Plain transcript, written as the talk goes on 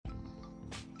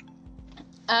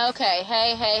Okay,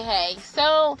 hey.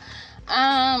 So,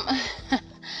 I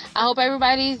hope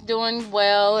everybody's doing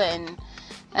well and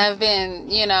have been,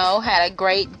 had a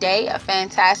great day, a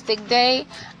fantastic day.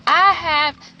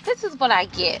 This is what I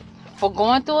get for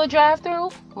going through a drive-through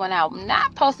when I'm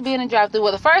not supposed to be in a drive-through.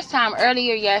 Well, the first time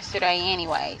earlier yesterday,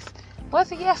 anyways.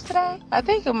 Was it yesterday? I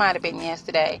think it might have been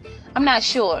yesterday. I'm not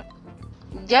sure.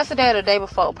 Yesterday or the day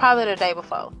before. Probably the day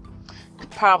before.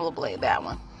 Probably that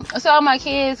one. So my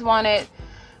kids wanted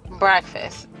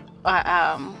breakfast,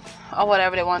 or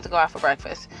whatever they wanted to go out for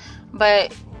breakfast,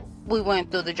 but we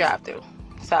went through the drive-through.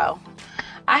 So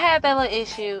I had that little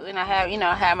issue, and I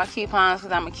had my coupons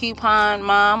because I'm a coupon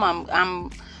mom. I'm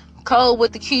cold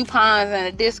with the coupons and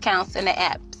the discounts and the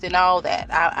apps and all that.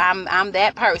 I'm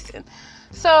that person.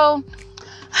 So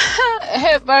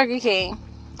at Burger King,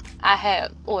 I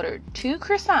had ordered 2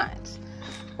 croissants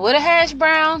with a hash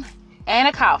brown and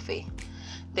a coffee.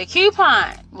 The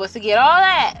coupon was to get all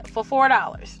that for $4.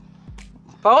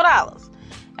 $4.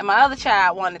 And my other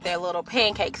child wanted their little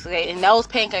pancakes. And those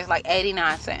pancakes like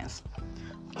 89 cents.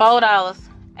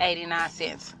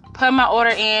 $4.89. Put my order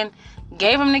in.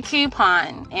 Gave them the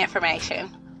coupon information.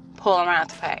 Pull them around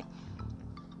to pay.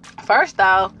 First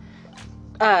off,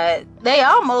 they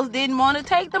almost didn't want to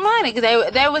take the money.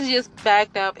 Because they was just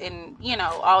backed up and,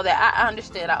 all that. I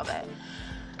understood all that.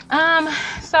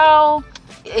 So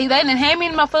they didn't hand me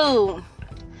my food.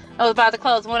 I was about to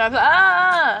close when I was like,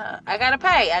 I gotta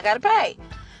pay.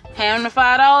 Hand him the $5.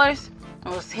 I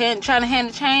was trying to hand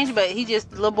the change, but the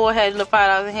little boy had the little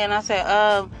 $5 in hand. I said,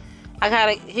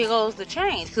 here goes the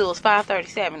change, because it was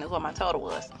 $5.37 is what my total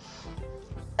was.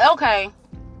 Okay.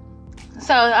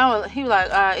 So he was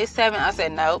like, it's 7. I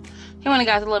said, nope. He went and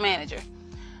got the little manager.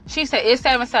 She said, it's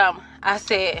 7 something. I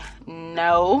said,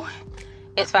 no,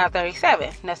 it's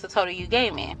 $5.37. That's the total you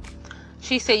gave me.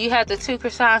 She said, you had the 2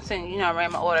 croissants and, I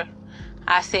ran my order.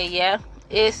 I said, yeah,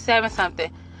 it's 7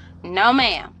 something. No,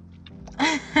 ma'am.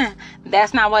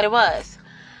 That's not what it was.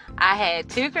 I had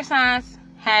 2 croissants,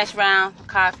 hash brown,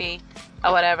 coffee,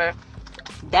 or whatever.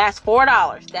 That's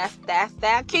 $4. That's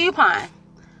that coupon.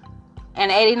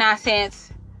 And 89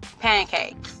 cents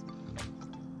pancakes.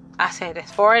 I said,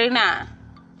 that's $4.89.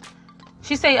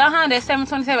 She said, that's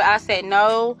 $7.27. I said,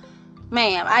 no,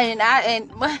 ma'am.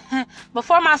 And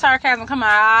before my sarcasm come out,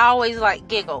 I always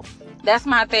giggle. That's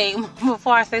my thing.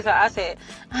 Before I say something,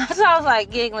 so I was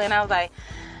giggling. I was like,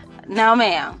 no,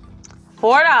 ma'am.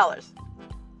 $4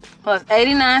 plus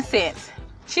 89 cents.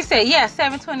 She said, yeah,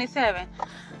 $7.27.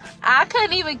 I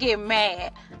couldn't even get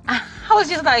mad. I was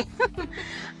just like,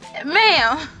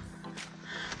 ma'am,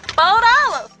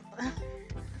 $4.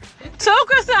 2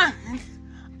 croissants,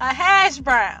 a hash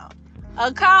brown,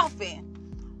 a coffee,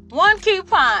 1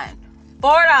 coupon,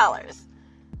 $4.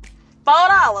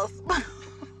 $4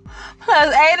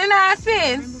 plus 89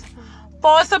 cents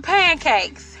for some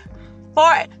pancakes.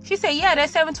 She said, yeah,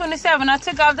 that's $7.27. I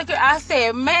took off I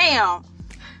said, ma'am,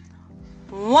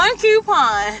 1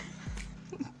 coupon,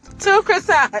 2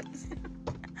 croissants,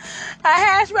 a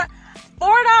hash brown,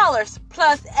 $4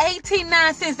 plus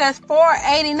 89 cents. That's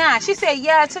 $4.89. She said,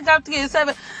 yeah, I took off to get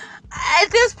 7.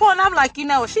 At this point, I'm like, she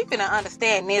finna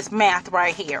understand this math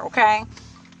right here, okay?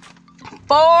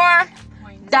 $4.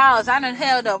 I done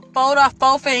held up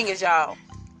 4 fingers, y'all.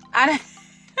 I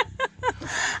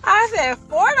said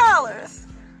 $4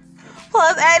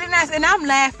 plus 89 cents, and I'm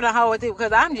laughing the whole thing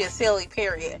because I'm just silly,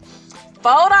 period.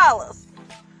 $4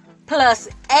 plus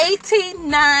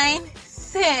 89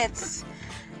 cents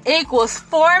equals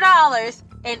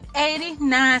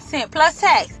 $4.89 plus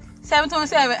tax,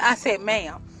 $7.27. I said,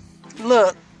 ma'am,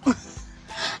 look.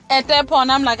 At that point,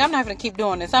 I'm like, I'm not going to keep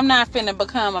doing this. I'm not finna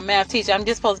become a math teacher. I'm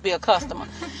just supposed to be a customer.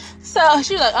 So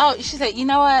she was like, she said, you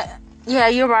know what? Yeah,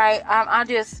 you're right. I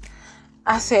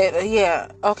said, yeah,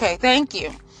 okay, thank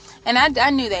you. And I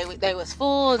knew they was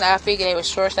full. And I figured they was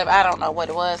short stuff. I don't know what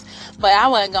it was. But I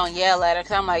wasn't going to yell at her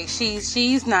because I'm like,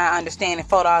 she's not understanding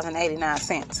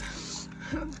 $4.89.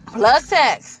 Plus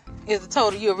tax is the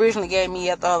total you originally gave me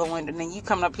at the other window. Then you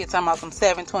coming up here talking about some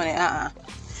 $7.20.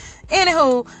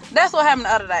 Anywho, that's what happened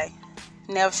the other day.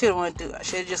 Never should have went through. I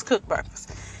should have just cooked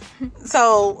breakfast.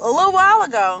 So a little while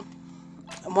ago,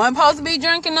 I wasn't supposed to be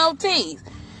drinking no teas.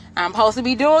 I'm supposed to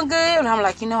be doing good. And I'm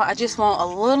like, I just want a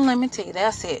little lemon tea.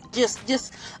 That's it. Just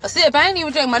a sip. I ain't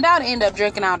even drink. My daughter ended up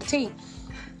drinking all the tea.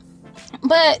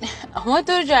 But I went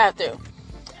through the drive-thru.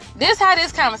 This how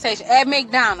this conversation at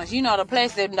McDonald's. The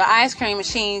place that the ice cream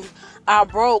machines are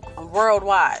broke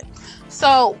worldwide.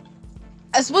 So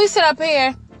as we sit up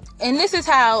here, and this is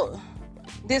how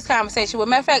this conversation went.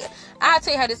 Matter of fact, I'll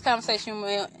tell you how this conversation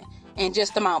went in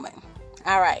just a moment.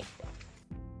 All right.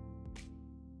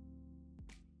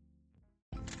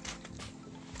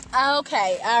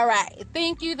 Okay, all right.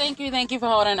 Thank you for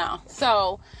holding on.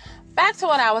 So, back to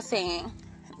what I was saying.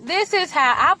 This is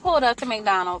how I pulled up to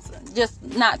McDonald's just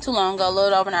not too long ago, a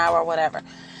little over an hour or whatever,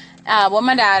 with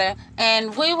my daughter,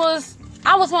 and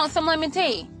I was wanting some lemon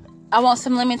tea. I want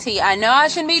some lemon tea. I know I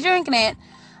shouldn't be drinking it.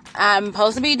 I'm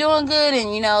supposed to be doing good,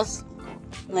 and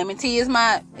lemon tea is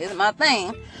my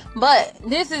thing. But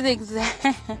this is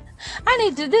I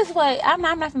need to this way. I'm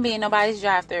not gonna be in nobody's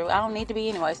drive-through. I don't need to be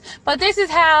anyways. But this is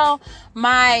how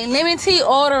my lemon tea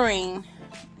ordering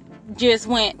just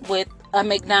went with a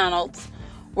McDonald's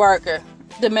worker.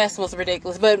 The mess was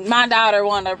ridiculous. But my daughter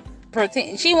wanna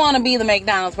pretend she wanna be the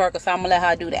McDonald's worker, so I'm gonna let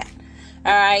her do that.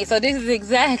 All right. So this is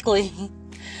exactly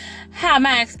how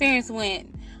my experience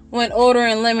went when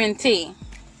ordering lemon tea.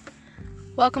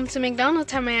 Welcome to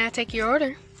McDonald's. How may I take your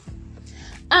order?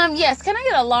 Yes, can I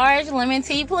get a large lemon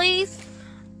tea, please?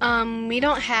 We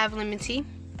don't have lemon tea.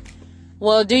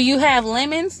 Well, do you have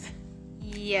lemons?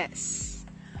 Yes.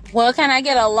 Well, can I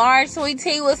get a large sweet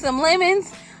tea with some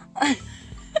lemons? I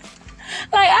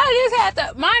just had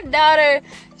to, my daughter,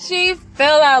 she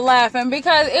fell out laughing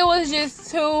because it was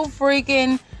just too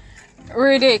freaking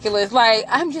ridiculous.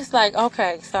 I'm just like,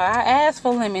 okay, so I asked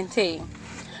for lemon tea.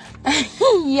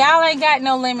 Y'all ain't got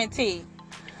no lemon tea.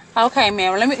 Okay,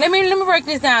 ma'am. Let me break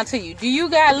this down to you. Do you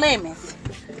got lemons?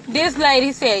 This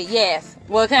lady said yes.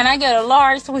 Well, can I get a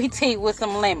large sweet tea with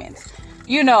some lemons?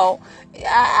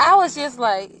 I was just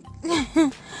like,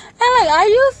 are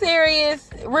you serious?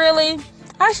 Really?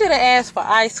 I should have asked for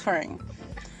ice cream.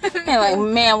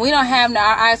 And man, we don't have no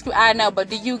ice cream. I know, but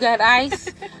do you got ice?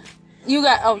 You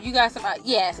got some.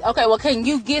 Yes. Okay. Well, can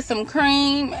you get some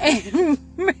cream and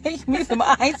make me some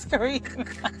ice cream?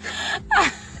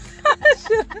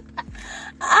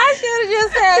 I should have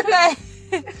just said that.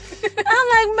 I'm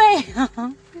like,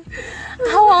 ma'am,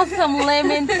 I want some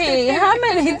lemon tea. How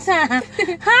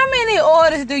many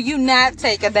orders do you not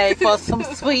take a day for some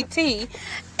sweet tea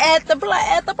at the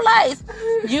place?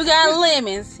 You got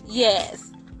lemons?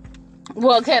 Yes.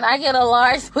 Well, can I get a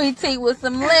large sweet tea with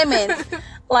some lemons?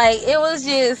 It was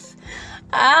just,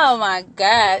 oh my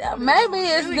God. Maybe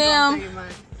it's them.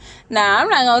 Nah, I'm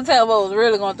not going to tell what was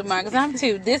really going through mine because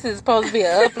this is supposed to be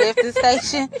an uplifting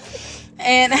station.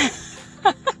 And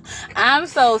I'm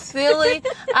so silly.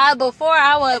 Before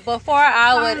I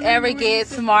would ever get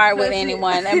smart with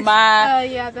anyone. And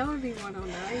yeah, that would be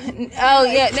 109. Oh,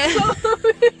 yeah.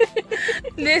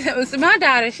 This my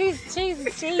daughter, she's just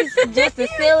as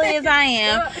silly as I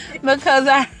am because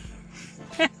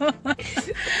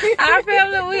our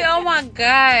family, oh my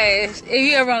gosh! If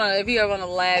you ever wanna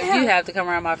laugh, you have to come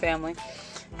around my family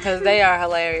because they are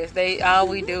hilarious. All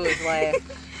we do is laugh.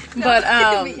 But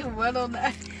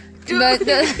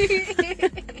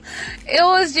it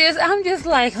was just, I'm just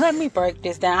like, let me break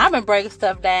this down. I've been breaking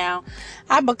stuff down.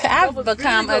 I've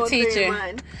become a teacher.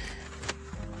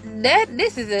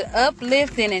 This is an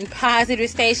uplifting and positive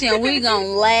station. We gonna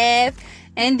laugh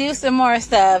and do some more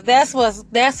stuff. That's what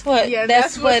it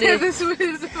is.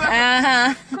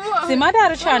 See, my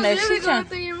daughter trying to. She trying.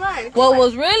 What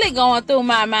was really going through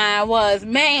my mind was,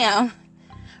 ma'am,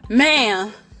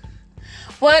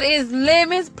 what is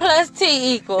lemons plus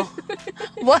tea equal?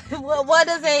 What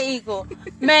does that equal,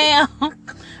 ma'am?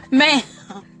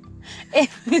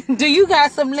 Do you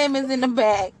got some lemons in the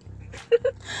bag?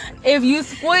 If you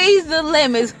squeeze the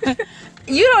lemons.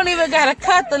 You don't even gotta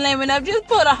cut the lemon up. Just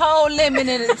put a whole lemon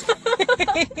in it.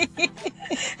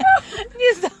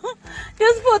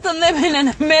 just put the lemon in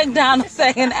a McDonald's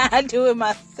and I do it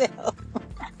myself.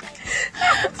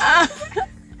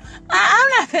 I'm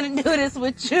not gonna do this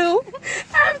with you.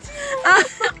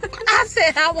 I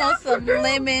said I want some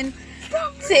lemon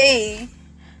tea.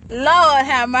 Lord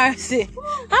have mercy.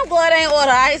 I'm glad I ain't order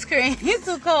ice cream. It's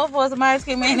too cold for some ice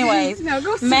cream anyways. No,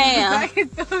 go sit ma'am.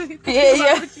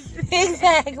 Yeah,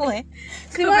 exactly.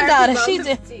 See, my daughter, she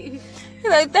just thinking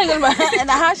about it, and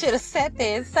I should have sat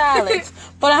there in silence.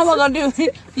 But I'm gonna do.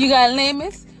 You got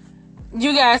lemons?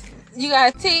 You got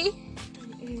tea?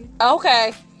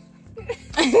 Okay.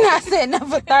 I said no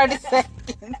for 30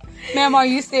 seconds. Ma'am, are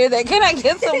you still there? Can I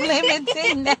get some lemon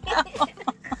tea now?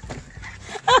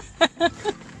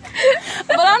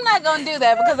 But I'm not gonna do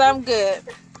that because I'm good.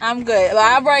 But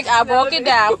I broke it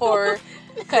down for her.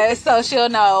 Okay, so she'll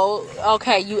know,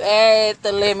 okay, you add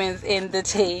the lemons in the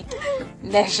tea.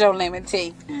 That's your lemon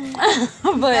tea.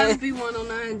 But that would be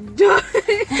 109.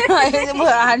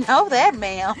 Well, I know that,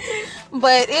 ma'am.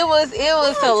 But it was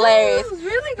hilarious. What was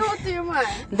really going through your mind?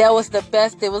 That was the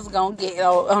best it was gonna get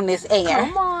on this air.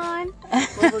 Come on.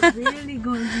 What was really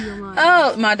going through your mind?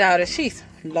 Oh, my daughter, she's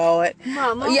Lord.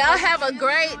 Mama, y'all have a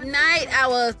great night. I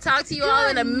will talk to you all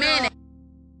in a minute.